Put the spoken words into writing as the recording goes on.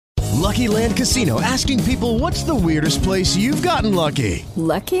Lucky Land Casino, asking people, what's the weirdest place you've gotten lucky?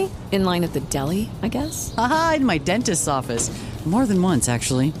 Lucky? In line at the deli, I guess? Aha, in my dentist's office. More than once,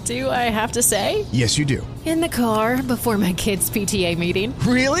 actually. Do I have to say? Yes, you do. In the car before my kids' PTA meeting.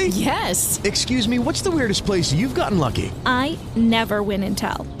 Really? Yes. Excuse me, what's the weirdest place you've gotten lucky? I never win and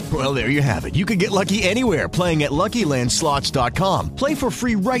tell. Well, there you have it. You can get lucky anywhere, playing at LuckyLandSlots.com. Play for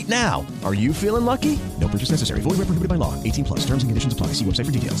free right now. Are you feeling lucky? No purchase necessary. Void where prohibited by law. 18 plus. Terms and conditions apply. See website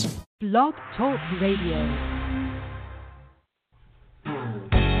for details. Blog Talk Radio.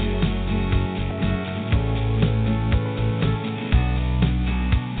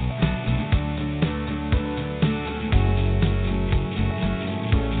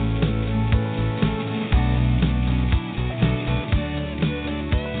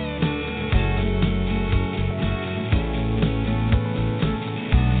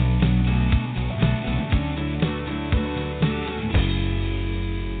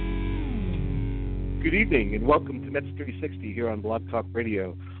 Good evening and welcome to Mets360 here on Blog Talk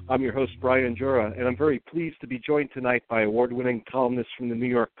Radio. I'm your host, Brian Jura, and I'm very pleased to be joined tonight by award-winning columnist from the New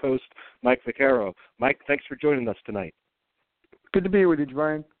York Post, Mike Vaccaro. Mike, thanks for joining us tonight. Good to be with you,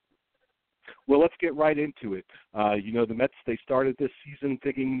 Brian. Well, let's get right into it. The Mets, they started this season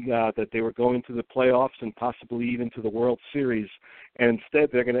thinking that they were going to the playoffs and possibly even to the World Series, and instead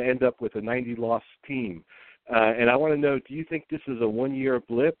they're going to end up with a 90-loss team. And I want to know, do you think this is a one-year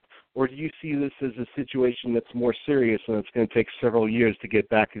blip, or do you see this as a situation that's more serious and it's going to take several years to get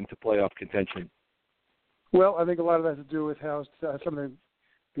back into playoff contention? Well, I think a lot of that has to do with how some of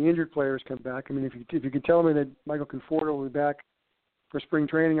the injured players come back. I mean, if you can tell me that Michael Conforto will be back for spring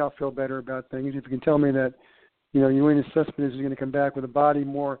training, I'll feel better about things. If you can tell me that, Eugenio Cespedes is going to come back with a body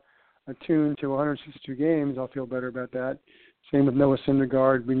more attuned to 162 games, I'll feel better about that. Same with Noah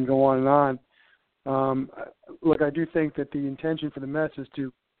Syndergaard. We can go on and on. Look, I do think that the intention for the Mets is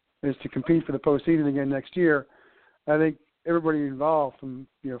to compete for the postseason again next year. I think everybody involved, from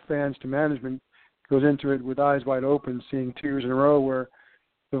fans to management, goes into it with eyes wide open, seeing 2 years in a row where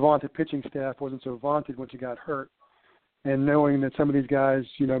the vaunted pitching staff wasn't so vaunted once he got hurt, and knowing that some of these guys,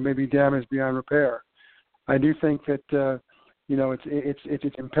 may be damaged beyond repair. I do think that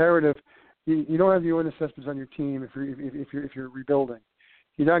it's imperative. You don't have Eugenio Cespedes on your team if you're rebuilding.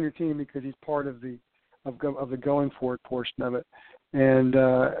 He's on your team because he's part of the going for it portion of it, and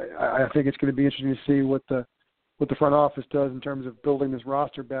I think it's going to be interesting to see what the front office does in terms of building this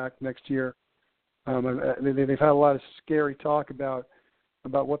roster back next year. They've had a lot of scary talk about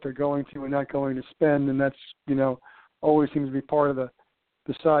what they're going to and not going to spend, and that's always seems to be part of the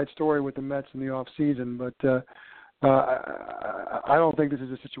side story with the Mets in the off season. But I don't think this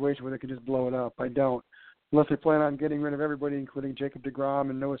is a situation where they can just blow it up. I don't, unless they plan on getting rid of everybody, including Jacob deGrom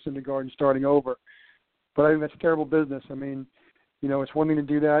and Noah Syndergaard, and starting over. But I think that's terrible business. I mean, it's one thing to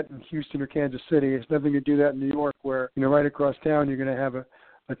do that in Houston or Kansas City. It's another thing to do that in New York, where, right across town, you're going to have a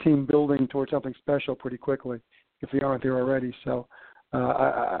team building towards something special pretty quickly if they aren't there already. So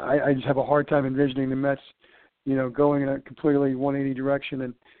I just have a hard time envisioning the Mets, going in a completely 180 direction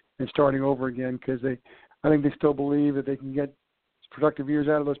and starting over again, because I think they still believe that they can get productive years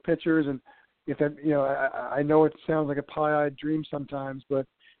out of those pitchers. And if that, I know it sounds like a pie-eyed dream sometimes, but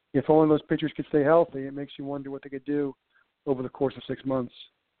if only those pitchers could stay healthy, it makes you wonder what they could do over the course of 6 months.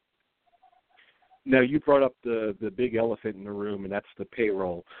 Now, you brought up the big elephant in the room, and that's the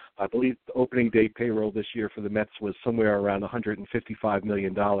payroll. I believe the opening day payroll this year for the Mets was somewhere around $155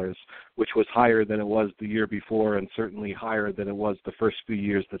 million, which was higher than it was the year before and certainly higher than it was the first few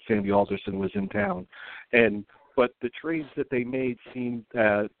years that Sandy Alderson was in town. But the trades that they made seemed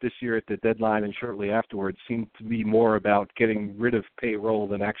this year at the deadline and shortly afterwards seemed to be more about getting rid of payroll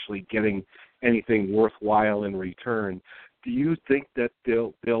than actually getting anything worthwhile in return. Do you think that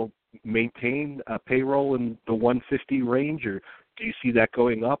they'll maintain a payroll in the 150 range, or do you see that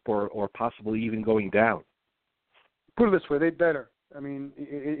going up or possibly even going down? Put it this way, they better. I mean,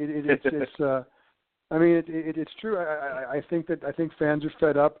 it's true. I think fans are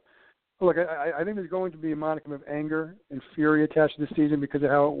fed up. Look, I think there's going to be a modicum of anger and fury attached to this season because of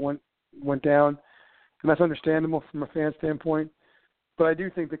how it went down, and that's understandable from a fan standpoint. But I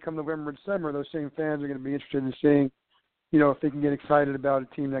do think that come November and December, those same fans are going to be interested in seeing, if they can get excited about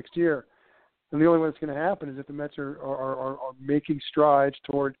a team next year. And the only way that's going to happen is if the Mets are making strides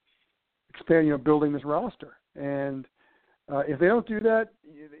toward expanding, building this roster. And if they don't do that,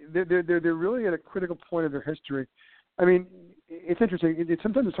 they're really at a critical point of their history. I mean, it's interesting.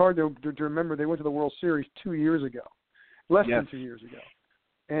 Sometimes it's hard to remember they went to the World Series 2 years ago, less than 2 years ago.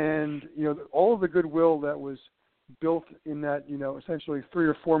 And, all of the goodwill that was built in that, essentially 3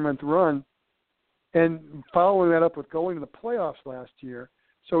 or 4 month run, and following that up with going to the playoffs last year,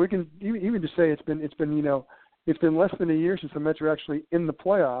 So we can even just say it's been less than a year since the Mets were actually in the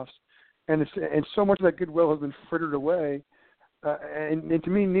playoffs, and so much of that goodwill has been frittered away, and to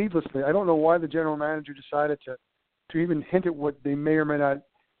me needlessly. I don't know why the general manager decided to even hint at what they may or may not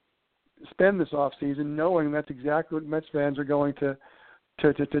spend this offseason, knowing that's exactly what Mets fans are going to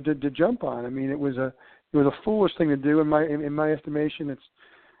jump on. I mean, it was a foolish thing to do in my estimation.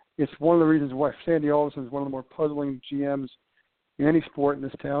 It's one of the reasons why Sandy Alderson is one of the more puzzling GMs in any sport in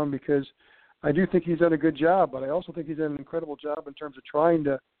this town, because I do think he's done a good job, but I also think he's done an incredible job in terms of trying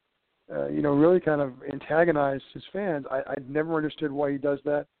to really kind of antagonize his fans. I've never understood why he does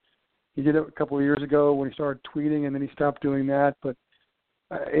that. He did it a couple of years ago when he started tweeting, and then he stopped doing that. But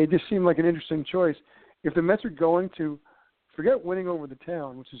it just seemed like an interesting choice. If the Mets are going to forget winning over the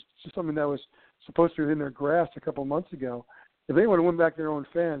town, which is just something that was supposed to be in their grasp a couple of months ago, if they want to win back their own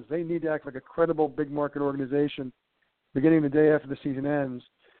fans, they need to act like a credible big market organization beginning the day after the season ends.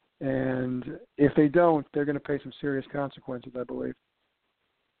 And if they don't, they're going to pay some serious consequences, I believe.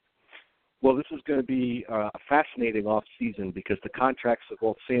 Well, this is going to be a fascinating off season because the contracts of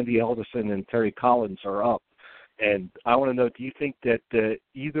both Sandy Alderson and Terry Collins are up. And I want to know, do you think that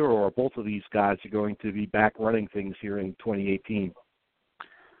either or both of these guys are going to be back running things here in 2018?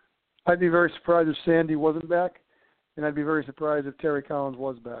 I'd be very surprised if Sandy wasn't back, and I'd be very surprised if Terry Collins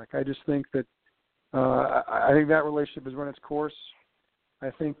was back. I just think that I think that relationship has run its course.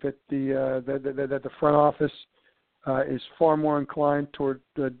 I think that the front office is far more inclined toward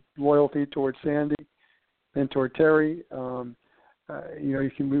the loyalty toward Sandy than toward Terry. We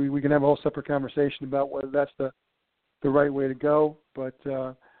can have a whole separate conversation about whether that's the right way to go. But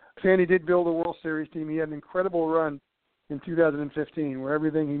Sandy did build a World Series team. He had an incredible run in 2015, where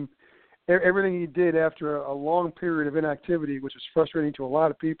everything he did after a long period of inactivity, which was frustrating to a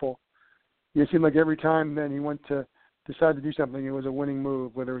lot of people. It seemed like every time then he went to decide to do something, it was a winning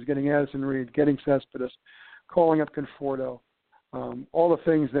move, whether it was getting Addison Reed, getting Cespedes, calling up Conforto, all the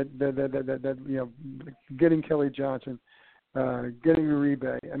things that getting Kelly Johnson, getting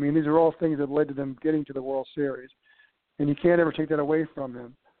Uribe. I mean, these are all things that led to them getting to the World Series, and you can't ever take that away from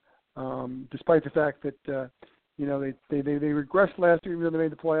him. Despite the fact that they regressed last year, even though they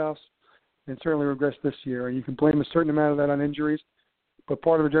made the playoffs, and certainly regressed this year. And you can blame a certain amount of that on injuries, but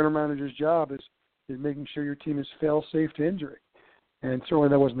part of a general manager's job is making sure your team is fail-safe to injury, and certainly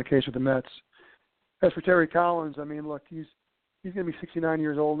that wasn't the case with the Mets. As for Terry Collins, I mean, look, he's going to be 69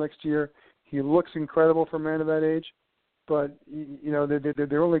 years old next year. He looks incredible for a man of that age, but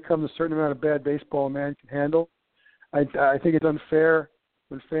there only comes a certain amount of bad baseball a man can handle. I think it's unfair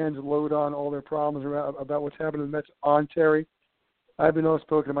when fans load on all their problems about what's happened to the Mets on Terry. I've been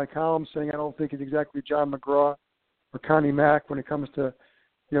outspoken in my column saying I don't think he's exactly John McGraw or Connie Mack when it comes to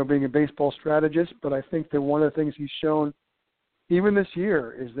being a baseball strategist, but I think that one of the things he's shown even this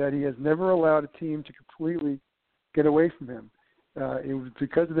year is that he has never allowed a team to completely get away from him. It was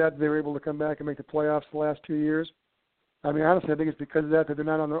because of that they were able to come back and make the playoffs the last 2 years. I mean, honestly, I think it's because of that they're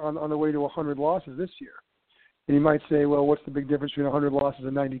not on the way to 100 losses this year. And you might say, well, what's the big difference between 100 losses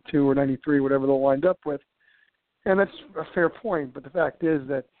and 92 or 93, whatever they'll wind up with? And that's a fair point, but the fact is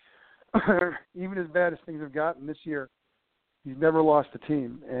that even as bad as things have gotten this year, he's never lost a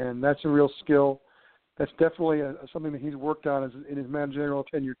team, and that's a real skill. That's definitely something that he's worked on in his managerial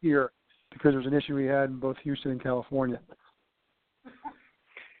tenure here, because there's an issue he had in both Houston and California.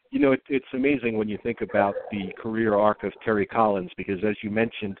 It's amazing when you think about the career arc of Terry Collins, because as you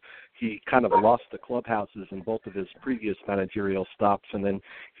mentioned, he kind of lost the clubhouses in both of his previous managerial stops, and then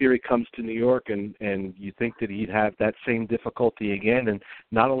here he comes to New York, and you think that he'd have that same difficulty again, and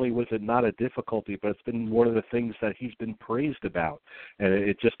not only was it not a difficulty, but it's been one of the things that he's been praised about, and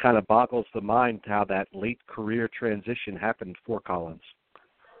it just kind of boggles the mind how that late career transition happened for Collins.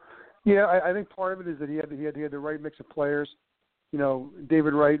 Yeah, I think part of it is that he had the right mix of players.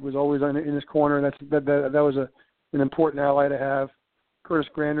 David Wright was always in his corner, and that was an important ally to have. Curtis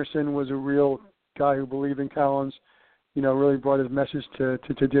Granderson was a real guy who believed in Collins, really brought his message to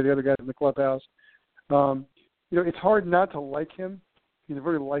the other guys in the clubhouse. It's hard not to like him. He's a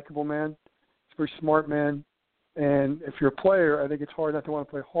very likable man. He's a very smart man. And if you're a player, I think it's hard not to want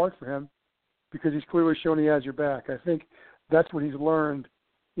to play hard for him because he's clearly shown he has your back. I think that's what he's learned.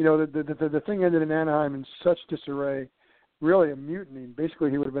 The thing ended in Anaheim in such disarray, really a mutiny. Basically,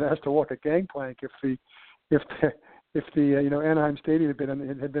 he would have been asked to walk a gangplank if the Anaheim Stadium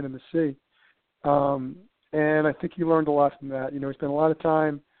had been in the sea. And I think he learned a lot from that. He spent a lot of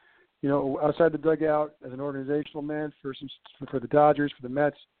time, outside the dugout as an organizational man for the Dodgers, for the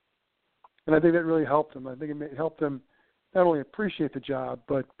Mets. And I think that really helped him. I think it helped him not only appreciate the job,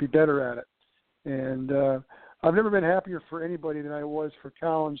 but be better at it. And I've never been happier for anybody than I was for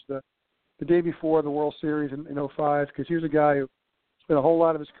Collins the day before the World Series in 05, because he was a guy who spent a whole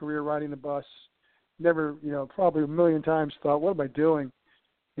lot of his career riding the bus, never, probably a million times thought, what am I doing?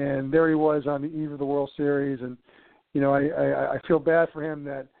 And there he was on the eve of the World Series, and, I feel bad for him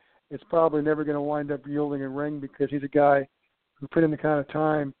that it's probably never going to wind up yielding a ring, because he's a guy who put in the kind of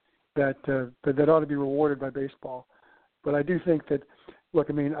time that ought to be rewarded by baseball. But I do think that, look,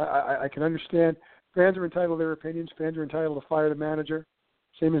 I can understand fans are entitled to their opinions. Fans are entitled to fire the manager,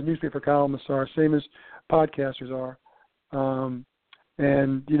 same as newspaper columnists are, same as podcasters are.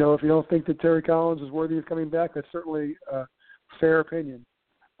 And, if you don't think that Terry Collins is worthy of coming back, that's certainly a fair opinion.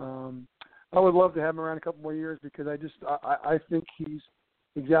 I would love to have him around a couple more years, because I think he's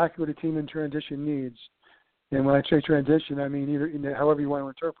exactly what a team in transition needs. And when I say transition, I mean either however you want to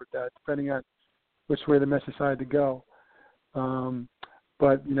interpret that, depending on which way the Mets decide to go.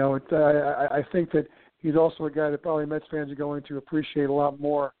 But I think that he's also a guy that probably Mets fans are going to appreciate a lot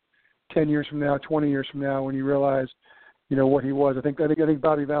more 10 years from now, 20 years from now, when you realize, what he was. I think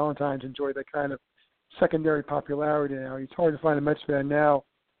Bobby Valentine's enjoyed that kind of secondary popularity now. It's hard to find a Mets fan now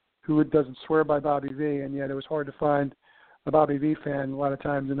who doesn't swear by Bobby V, and yet it was hard to find a Bobby V fan a lot of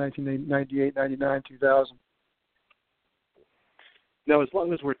times in 1998, 99, 2000. Now, as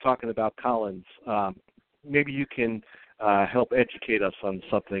long as we're talking about Collins, maybe you can help educate us on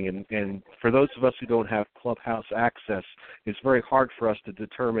something. And for those of us who don't have clubhouse access, it's very hard for us to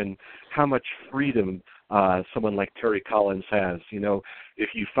determine how much freedom someone like Terry Collins has. If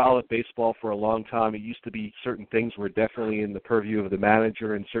you followed baseball for a long time, it used to be certain things were definitely in the purview of the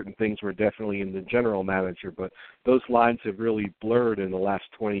manager and certain things were definitely in the general manager. But those lines have really blurred in the last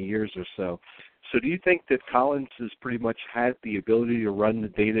 20 years or so. So do you think that Collins has pretty much had the ability to run the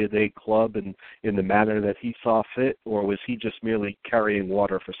day-to-day club in the manner that he saw fit, or was he just merely carrying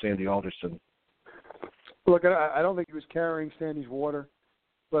water for Sandy Alderson? Look, I don't think he was carrying Sandy's water,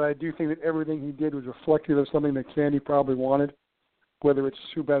 but I do think that everything he did was reflective of something that Sandy probably wanted, whether it's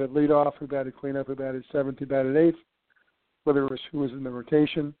who batted leadoff, who batted cleanup, who batted seventh, who batted eighth, whether it was who was in the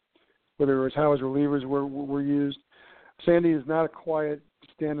rotation, whether it was how his relievers were used. Sandy is not a quiet,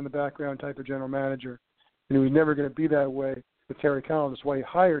 stand in the background type of general manager, and he was never going to be that way with Terry Collins. That's why he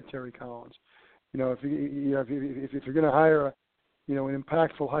hired Terry Collins. If you're going to hire an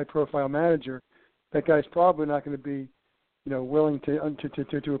impactful, high-profile manager, that guy's probably not going to be willing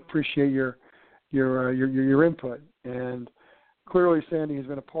to appreciate your input. And clearly, Sandy has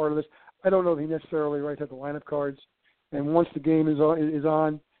been a part of this. I don't know that he necessarily writes out the lineup cards. And once the game is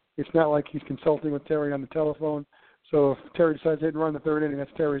on, it's not like he's consulting with Terry on the telephone. So if Terry decides to hit and run the third inning,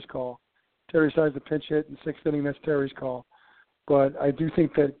 that's Terry's call. Terry decides to pinch hit in the sixth inning, that's Terry's call. But I do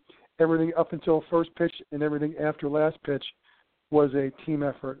think that everything up until first pitch and everything after last pitch was a team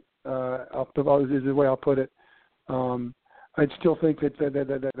effort. Is the way I'll put it. I'd still think that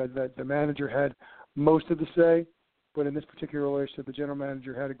the manager had most of the say, but in this particular relationship, the general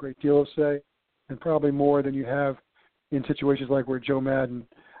manager had a great deal of say, and probably more than you have in situations like where Joe Madden.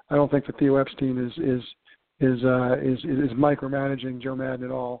 I don't think that Theo Epstein is micromanaging Joe Madden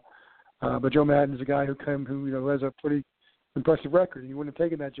at all. But Joe Madden is a guy who has a pretty impressive record. He wouldn't have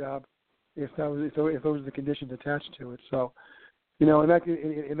taken that job if those were the conditions attached to it. So, in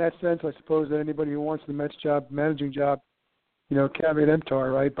that sense, I suppose that anybody who wants the Mets job, managing job, caveat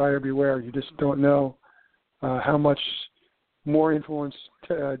emptor, right? Buyer beware. You just don't know how much more influence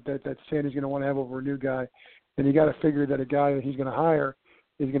that Sandy's going to want to have over a new guy, and you got to figure that a guy that he's going to hire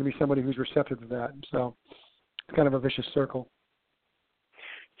is going to be somebody who's receptive to that. So it's kind of a vicious circle.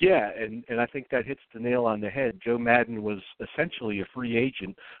 Yeah, and I think that hits the nail on the head. Joe Madden was essentially a free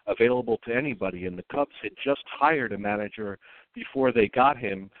agent available to anybody, and the Cubs had just hired a manager before they got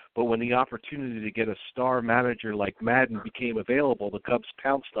him, but when the opportunity to get a star manager like Madden became available, the Cubs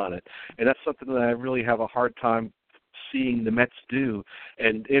pounced on it. And that's something that I really have a hard time seeing the Mets do.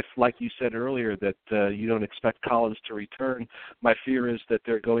 And if, like you said earlier, that you don't expect Collins to return, my fear is that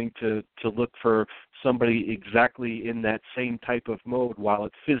they're going to look for somebody exactly in that same type of mode. While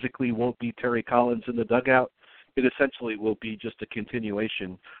it physically won't be Terry Collins in the dugout, it essentially will be just a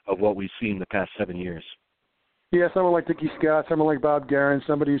continuation of what we've seen the past 7 years. Yeah, someone like Dickie Scott, someone like Bob Guerin,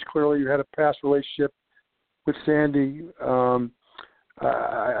 somebody who's clearly had a past relationship with Sandy.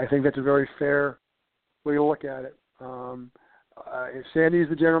 I think that's a very fair way to look at it. If Sandy's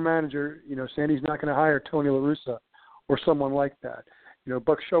the general manager, Sandy's not going to hire Tony La Russa or someone like that.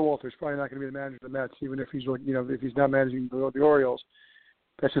 Buck Showalter's probably not going to be the manager of the Mets, even if he's not managing the Orioles.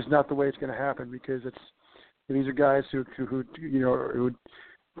 That's just not the way it's going to happen, because these are guys who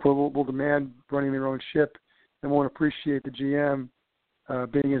will demand running their own ship and won't appreciate the GM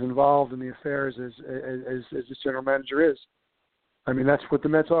being as involved in the affairs as this general manager is. I mean, that's what the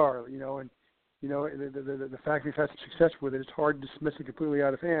Mets are, you know, and you know the fact we've had some success with it, it's hard to dismiss it completely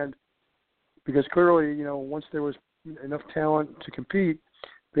out of hand, because clearly, you know, once there was enough talent to compete,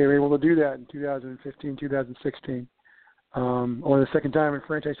 they were able to do that in 2015, 2016. Only the second time in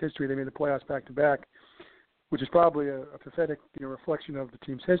franchise history they made the playoffs back-to-back, which is probably a pathetic, you know, reflection of the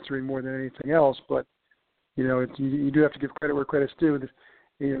team's history more than anything else. But, you know, you do have to give credit where credit's due.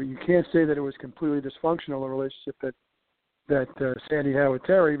 You know, you can't say that it was completely dysfunctional, a relationship that Sandy had with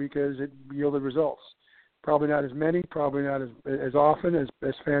Terry, because it yielded results. Probably not as many, probably not as often as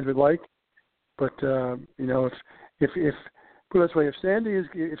fans would like. But, you know, if put it this way,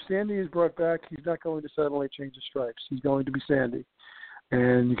 if Sandy is brought back, he's not going to suddenly change the stripes. He's going to be Sandy.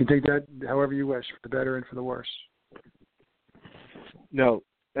 And you can take that however you wish, for the better and for the worse. No,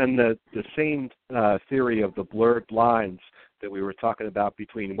 and the same theory of the blurred lines that we were talking about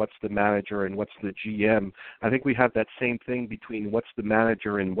between what's the manager and what's the GM, I think we have that same thing between what's the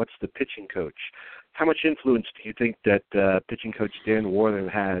manager and what's the pitching coach. How much influence do you think that pitching coach Dan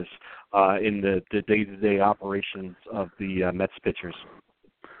Warthen has in the day-to-day operations of the Mets pitchers?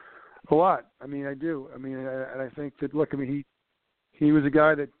 A lot. I mean, I do. I mean, and I think that, look, I mean, he was a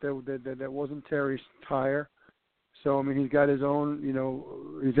guy that wasn't Terry's tire. So, I mean, he's got his own, you know,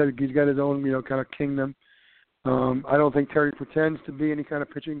 he's got his own, you know, kind of kingdom. I don't think Terry pretends to be any kind of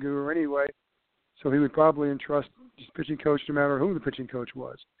pitching guru anyway. So he would probably entrust his pitching coach no matter who the pitching coach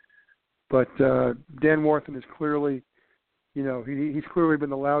was. But Dan Warthen is clearly, you know, he's clearly been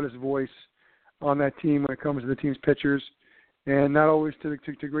the loudest voice on that team when it comes to the team's pitchers, and not always to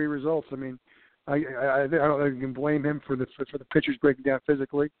great results. I mean, I don't think you can blame him for the pitchers breaking down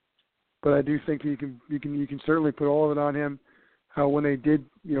physically, but I do think you can certainly put all of it on him. How when they did,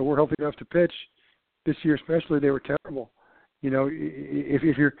 you know, were healthy enough to pitch this year, especially, they were terrible. You know, if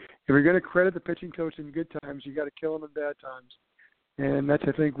you're going to credit the pitching coach in good times, you got to kill him in bad times, and that's,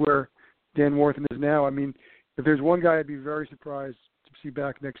 I think, where Dan Warthen is now. I mean, if there's one guy I'd be very surprised to see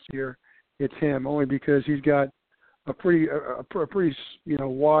back next year, it's him, only because he's got a pretty you know,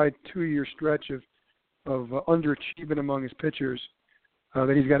 wide 2-year stretch of underachievement among his pitchers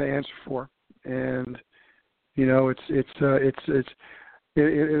that he's got to answer for. And you know,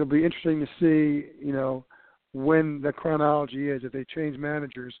 it'll be interesting to see, you know, when the chronology is, if they change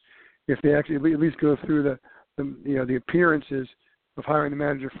managers, if they actually at least go through the you know, the appearances of hiring the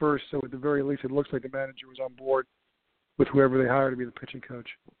manager first, so at the very least it looks like the manager was on board with whoever they hire to be the pitching coach.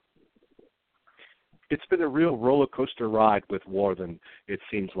 It's been a real roller coaster ride with Warthen. It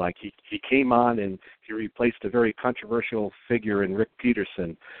seems like he came on and he replaced a very controversial figure in Rick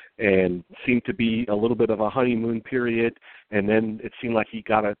Peterson, and seemed to be a little bit of a honeymoon period. And then it seemed like he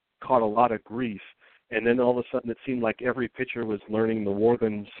caught a lot of grief. And then all of a sudden it seemed like every pitcher was learning the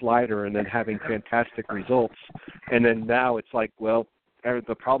Warthen slider and then having fantastic results. And then now it's like, well,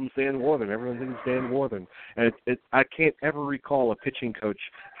 the problem's Dan Warthen. Everyone thinks Dan Warthen. And I can't ever recall a pitching coach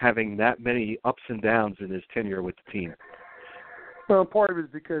having that many ups and downs in his tenure with the team. Well, part of it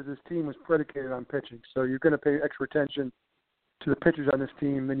is because this team was predicated on pitching. So you're going to pay extra attention to the pitchers on this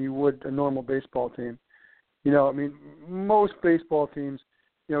team than you would a normal baseball team. You know, I mean, most baseball teams,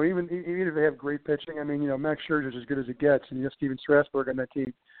 you know, even if they have great pitching, I mean, you know, Max Scherzer's as good as it gets, and you have Steven Strasburg on that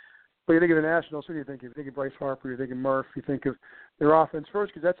team. But you think of the Nationals, who do you think of? You think of Bryce Harper, you think of Murph, you think of their offense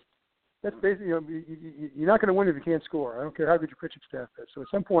first, because that's basically, you know, you're not going to win if you can't score. I don't care how good your pitching staff is. So at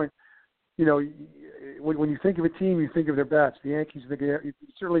some point, you know, when you think of a team, you think of their bats. The Yankees,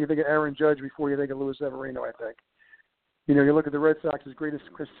 certainly you think of Aaron Judge before you think of Luis Severino, I think. You know, you look at the Red Sox, as great as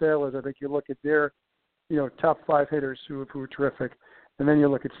Chris Sale is, I think you look at their, you know, top 5 hitters who are terrific, and then you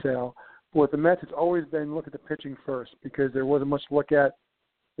look at Sale. But with the Mets, it's always been look at the pitching first, because there wasn't much to look at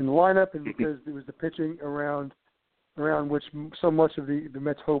in the lineup, and because it was the pitching around which so much of the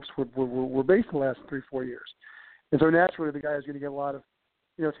Mets' hopes were based in the last 3-4 years. And so naturally the guy is going to get a lot of,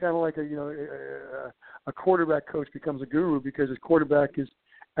 you know, it's kind of like a quarterback coach becomes a guru because his quarterback is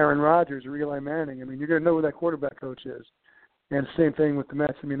Aaron Rodgers or Eli Manning. I mean, you're going to know who that quarterback coach is. And the same thing with the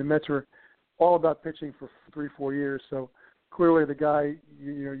Mets. I mean, the Mets were all about pitching for 3-4 years. So clearly the guy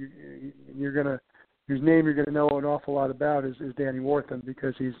whose name you're going to know an awful lot about is Danny Warthen,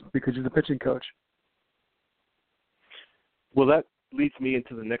 because he's the pitching coach. Well, that leads me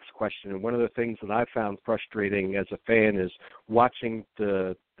into the next question. And one of the things that I found frustrating as a fan is watching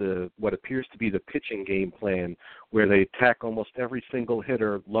the what appears to be the pitching game plan, where they attack almost every single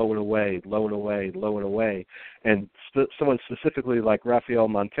hitter low and away, low and away, low and away. And someone specifically like Rafael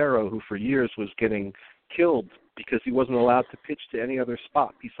Montero, who for years was getting killed because he wasn't allowed to pitch to any other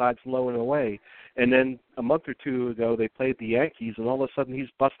spot besides low and away. And then a month or two ago, they played the Yankees, and all of a sudden he's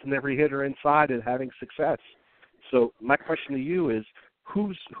busting every hitter inside and having success. So my question to you is,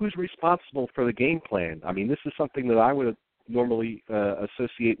 who's responsible for the game plan? I mean, this is something that I would normally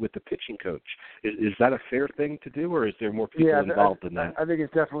associate with the pitching coach. Is that a fair thing to do, or is there more people involved in that? I think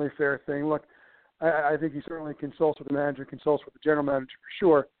it's definitely a fair thing. Look, I think he certainly consults with the manager, consults with the general manager for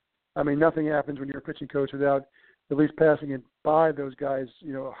sure. I mean, nothing happens when you're a pitching coach without at least passing it by those guys,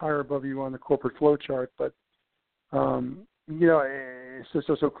 higher above you on the corporate flow chart. But, so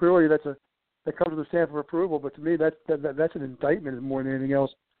clearly that comes with a stamp of approval. But to me, that's an indictment more than anything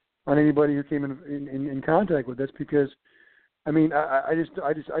else on anybody who came in contact with this, because, I mean, I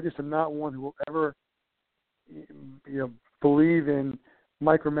just am not one who will ever, believe in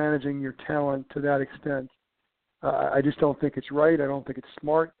micromanaging your talent to that extent. I just don't think it's right. I don't think it's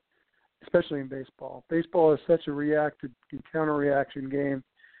smart, especially in baseball. Baseball is such a reactive, counter-reaction game.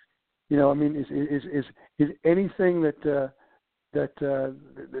 I mean, is anything that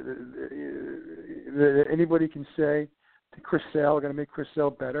anybody can say to Chris Sale going to make Chris Sale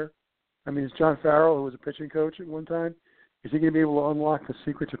better? I mean, is John Farrell, who was a pitching coach at one time, is he going to be able to unlock the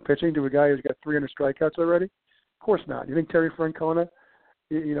secrets of pitching to a guy who's got 300 strikeouts already? Of course not. You think Terry Francona,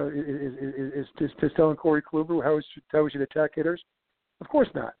 is just telling Corey Kluber how we should attack hitters? Of course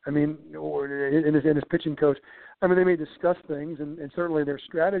not. I mean, or in his pitching coach, I mean, they may discuss things, and certainly their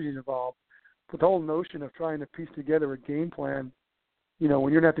strategies involved. But the whole notion of trying to piece together a game plan,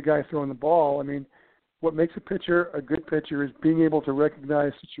 when you're not the guy throwing the ball, I mean, what makes a pitcher a good pitcher is being able to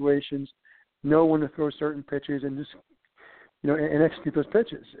recognize situations, know when to throw certain pitches, and just, and execute those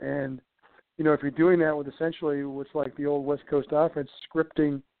pitches. And, if you're doing that with essentially what's like the old West Coast offense,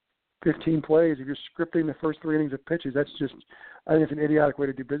 scripting 15 plays, if you're scripting the first 3 innings of pitches, that's just, I think it's an idiotic way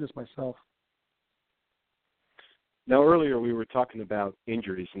to do business myself. Now, earlier we were talking about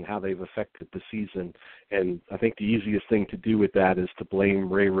injuries and how they've affected the season, and I think the easiest thing to do with that is to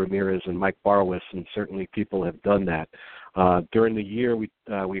blame Ray Ramirez and Mike Barwis, and certainly people have done that. During the year, we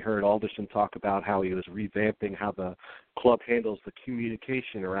heard Alderson talk about how he was revamping how the club handles the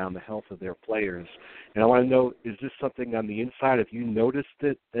communication around the health of their players. And I want to know, is this something on the inside? Have you noticed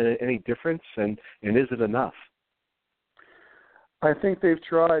any difference, and is it enough? I think they've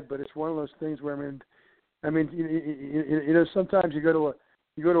tried, but it's one of those things where, I mean, sometimes you go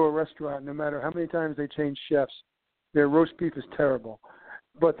to a restaurant, no matter how many times they change chefs, their roast beef is terrible,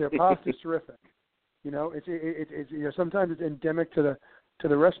 but their pasta is terrific. It's sometimes it's endemic to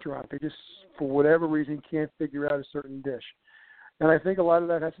the restaurant. They just, for whatever reason, can't figure out a certain dish. And I think a lot of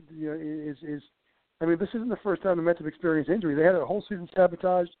that has to do I mean, this isn't the first time the Mets have experienced injury. They had a whole season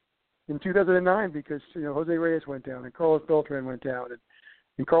sabotaged in 2009 because Jose Reyes went down and Carlos Beltran went down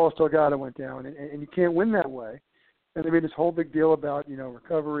and Carlos Delgado went down, and you can't win that way. And they made this whole big deal about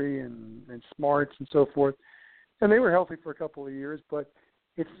recovery and smarts and so forth, and they were healthy for a couple of years. But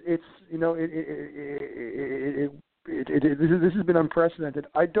this has been unprecedented.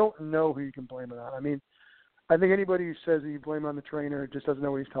 I don't know who you can blame it on. I mean, I think anybody who says that you blame it on the trainer just doesn't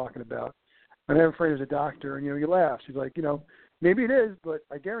know what he's talking about. I have a friend who's a doctor, and he laughs. He's like, maybe it is, but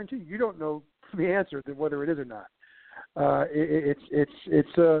I guarantee you don't know the answer to whether it is or not. A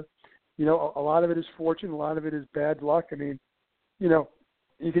lot of it is fortune, a lot of it is bad luck. I mean, you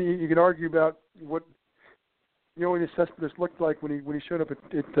can argue about what what Cespedes looked like when he showed up at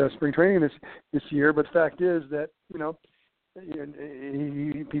spring training this year, but the fact is that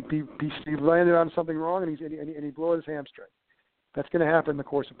he landed on something wrong and he blew out his hamstring. That's going to happen in the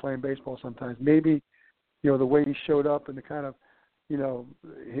course of playing baseball sometimes. Maybe the way he showed up and the kind of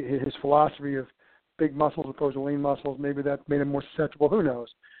his philosophy of big muscles opposed to lean muscles, maybe that made him more susceptible. Who knows?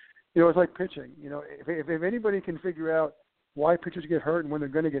 It's like pitching. If anybody can figure out why pitchers get hurt and when they're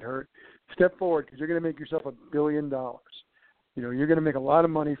going to get hurt, step forward, because you're going to make yourself $1 billion. You're going to make a lot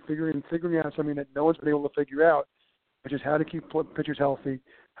of money figuring out something that no one's been able to figure out, which is how to keep pitchers healthy,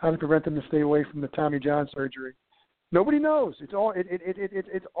 how to prevent them to stay away from the Tommy John surgery. Nobody knows. It's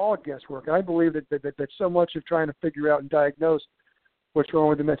all guesswork. And I believe that so much of trying to figure out and diagnose what's wrong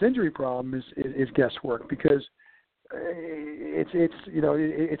with the Mets injury problem is guesswork, because it's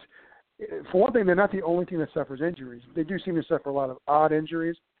for one thing, they're not the only team that suffers injuries. They do seem to suffer a lot of odd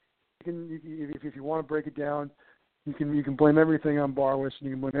injuries. If you want to break it down, you can blame everything on Barwis and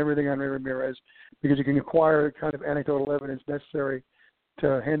you can blame everything on Ray Ramirez, because you can acquire kind of anecdotal evidence necessary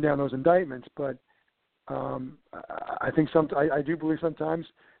to hand down those indictments. But I think I do believe sometimes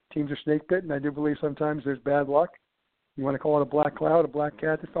teams are snake bitten. I do believe sometimes there's bad luck. You want to call it a black cloud, a black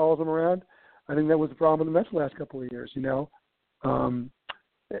cat that follows them around. I think that was the problem with the Mets the last couple of years.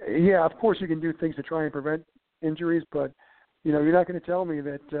 Yeah, of course you can do things to try and prevent injuries, but you're not going to tell me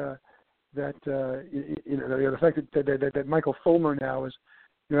that the fact that Michael Fulmer now is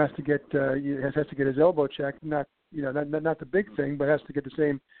has to get his elbow checked, not the big thing, but has to get the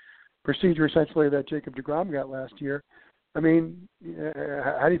same procedure essentially that Jacob deGrom got last year. I mean,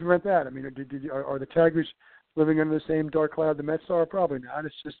 how do you prevent that? I mean, are the Tigers living under the same dark cloud the Mets are? Probably not.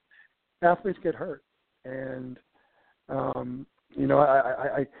 It's just athletes get hurt, and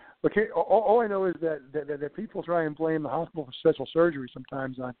I look. All I know is that people try and blame the hospital for special surgery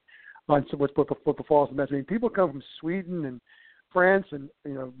sometimes on what befalls the Mets. I mean, people come from Sweden and France and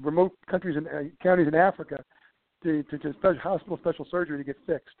remote countries and counties in Africa to hospital special surgery to get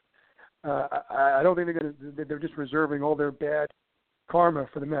fixed. I don't think they're just reserving all their bad karma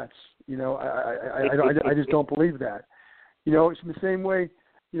for the Mets. I just don't believe that. It's in the same way.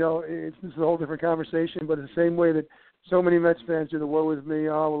 This is a whole different conversation, but it's the same way that so many Mets fans do the woe is me.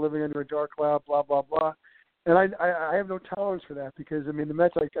 Oh, we're living under a dark cloud, blah blah blah. And I have no tolerance for that because the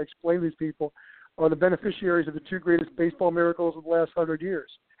Mets, I explain to these people, are the beneficiaries of the two greatest baseball miracles of the last 100 years.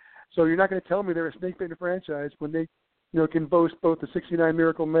 So you're not going to tell me they're a snake-bitten franchise when they, can boast both the '69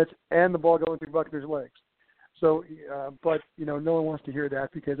 Miracle Mets and the ball going through Buckner's legs. So, but no one wants to hear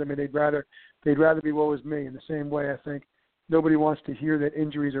that because they'd rather be woe is me. In the same way, I think nobody wants to hear that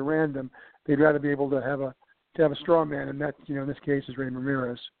injuries are random. They'd rather be able to have a straw man, and that in this case is Ray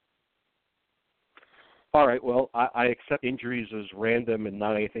Ramirez. All right. Well, I accept injuries as random and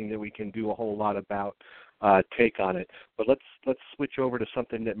not anything that we can do a whole lot about. Take on it, but let's switch over to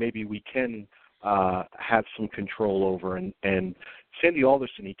something that maybe we can have some control over. And Sandy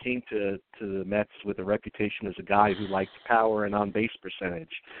Alderson, he came to the Mets with a reputation as a guy who liked power and on-base percentage.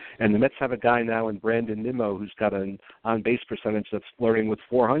 And the Mets have a guy now in Brandon Nimmo who's got an on-base percentage that's flirting with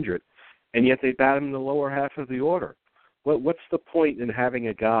 400, and yet they bat him in the lower half of the order. What's the point in having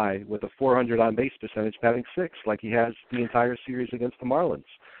a guy with a 400 on-base percentage batting sixth like he has the entire series against the Marlins?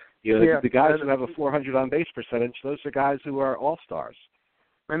 The guys who have a 400 on-base percentage, those are guys who are all-stars.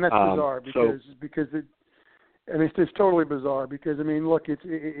 And that's bizarre because it's totally bizarre because, look,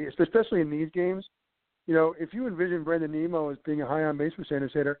 it's especially in these games, if you envision Brandon Nimmo as being a high on-base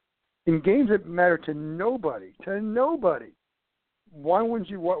percentage hitter, in games that matter to nobody, why wouldn't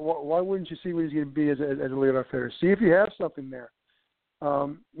you see what he's going to be as a leadoff hitter? See if you have something there. I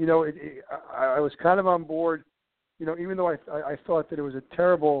was kind of on board, even though I thought that it was a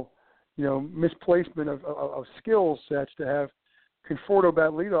terrible, misplacement of skill sets to have Conforto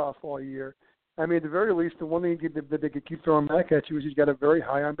bat leadoff all year. At the very least, the one thing that they could keep throwing back at you is he's got a very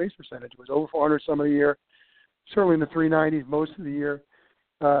high on-base percentage. It was over 400 some of the year, certainly in the 390s most of the year.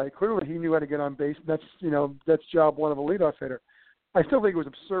 Clearly, he knew how to get on base. That's job one of a leadoff hitter. I still think it was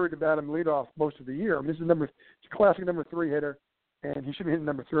absurd to bat him leadoff most of the year. This is a classic number 3 hitter, and he should be hitting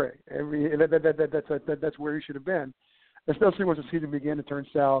number 3. That's where he should have been, especially once the season began to turn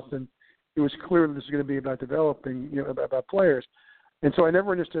south, and it was clear that this was going to be about developing, about players. And so I never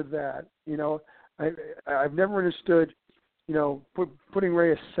understood that. I've never understood, putting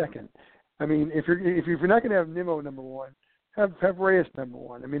Reyes second. If you're not going to have Nimmo number 1, have Reyes number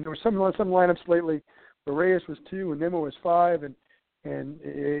 1. There were some lineups lately where Reyes was 2 and Nimmo was 5, and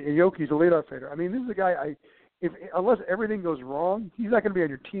Yoki's a leadoff hitter. This is a guy unless everything goes wrong, he's not going to be on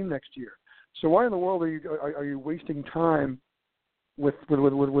your team next year. So why in the world are you wasting time with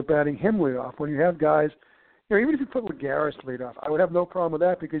batting him leadoff when you have guys? Even if you put Lagares leadoff, I would have no problem with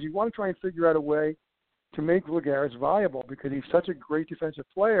that because you want to try and figure out a way to make Lagares viable because he's such a great defensive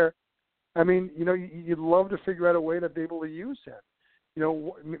player. You'd love to figure out a way to be able to use him.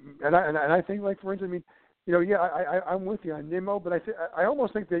 And I think, like for instance, I'm with you on Nimmo, but I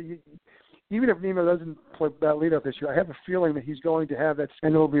almost think that even if Nimmo doesn't play that leadoff this year, I have a feeling that he's going to have that,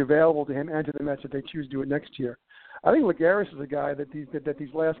 and it will be available to him and to the Mets if they choose to do it next year. I think Lagares is a guy that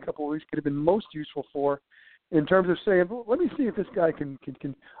these last couple of weeks could have been most useful for, in terms of saying, well, let me see if this guy can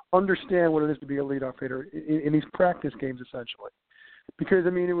understand what it is to be a leadoff hitter in these practice games, essentially. Because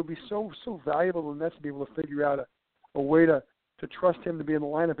it would be so valuable to the Mets to be able to figure out a way to trust him to be in the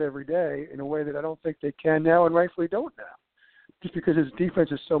lineup every day in a way that I don't think they can now and rightfully don't now, just because his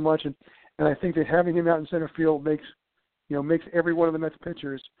defense is so much. And I think that having him out in center field makes every one of the Mets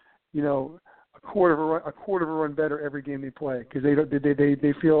pitchers, a quarter of a run better every game they play because they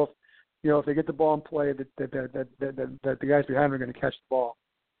feel, if they get the ball in play that the guys behind them are going to catch the ball.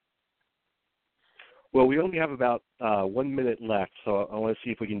 Well, we only have about 1 minute left, so I want to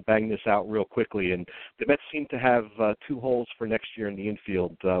see if we can bang this out real quickly. And the Mets seem to have 2 holes for next year in the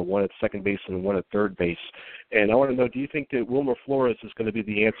infield, one at second base and one at third base. And I want to know, do you think that Wilmer Flores is going to be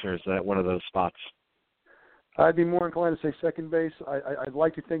the answer at one of those spots? I'd be more inclined to say second base. I'd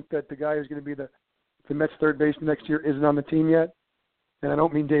like to think that the guy who's going to be the the Mets third baseman next year isn't on the team yet, and I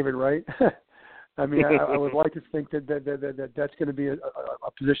don't mean David Wright. I mean, I would like to think that that's going to be a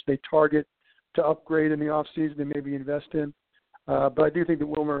position they target to upgrade in the offseason and maybe invest in. But I do think that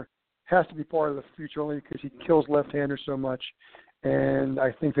Wilmer has to be part of the future only because he kills left-handers so much. And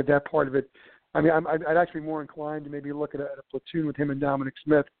I think that part of it, I mean, I'd actually be more inclined to maybe look at a platoon with him and Dominic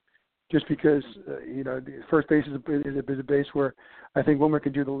Smith just because, the first base is a base where I think Wilmer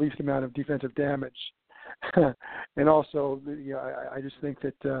can do the least amount of defensive damage. And also, I just think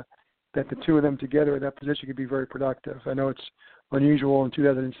that the two of them together in that position could be very productive. I know it's unusual in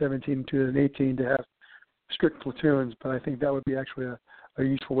 2017 and 2018 to have strict platoons, but I think that would be actually a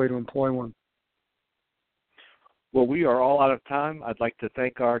useful way to employ one. Well, we are all out of time. I'd like to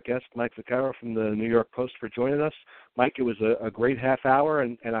thank our guest, Mike Vaccaro from the New York Post, for joining us. Mike, it was a great half hour,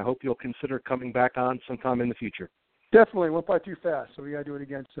 and I hope you'll consider coming back on sometime in the future. Definitely. Went by too fast, so we got to do it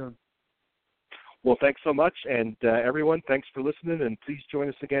again soon. Well, thanks so much, and everyone, thanks for listening, and please join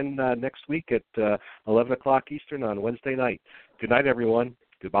us again next week at 11 o'clock Eastern on Wednesday night. Good night, everyone.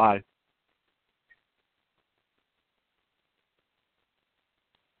 Goodbye.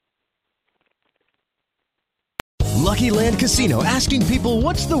 Lucky Land Casino, asking people,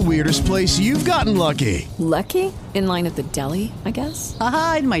 what's the weirdest place you've gotten lucky? Lucky? In line at the deli, I guess?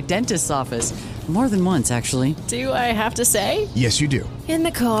 Aha, in my dentist's office. More than once, actually. Do I have to say? Yes, you do. In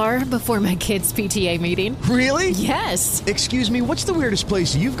the car before my kids' PTA meeting. Really? Yes. Excuse me, what's the weirdest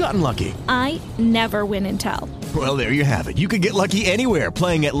place you've gotten lucky? I never win and tell. Well, there you have it. You can get lucky anywhere,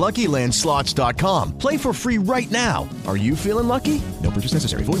 playing at LuckyLandSlots.com. Play for free right now. Are you feeling lucky? No purchase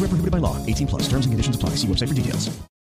necessary. Void where prohibited by law. 18+. Terms and conditions apply. See website for details.